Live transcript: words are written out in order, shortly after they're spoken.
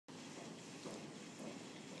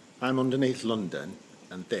I'm underneath London,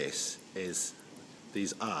 and these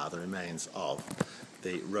are the remains of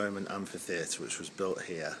the Roman Amphitheatre, which was built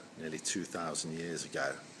here nearly 2,000 years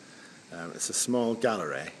ago. It's a small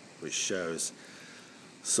gallery which shows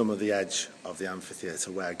some of the edge of the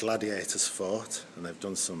amphitheatre where gladiators fought, and they've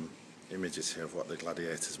done some images here of what the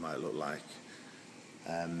gladiators might look like.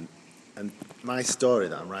 And my story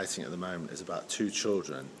that I'm writing at the moment is about two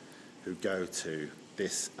children who go to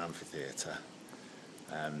this amphitheatre,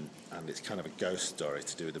 and it's kind of a ghost story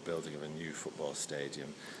to do with the building of a new football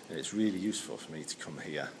stadium, and it's really useful for me to come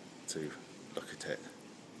here to look at it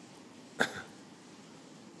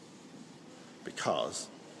because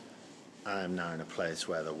I am now in a place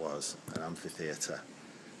where there was an amphitheatre,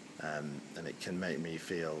 and it can make me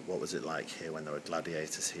feel what was it like here when there were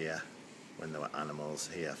gladiators here, when there were animals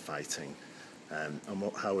here fighting, and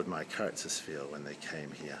how would my characters feel when they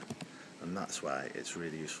came here. And that's why it's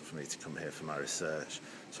really useful for me to come here for my research,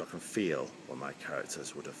 so I can feel what my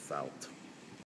characters would have felt.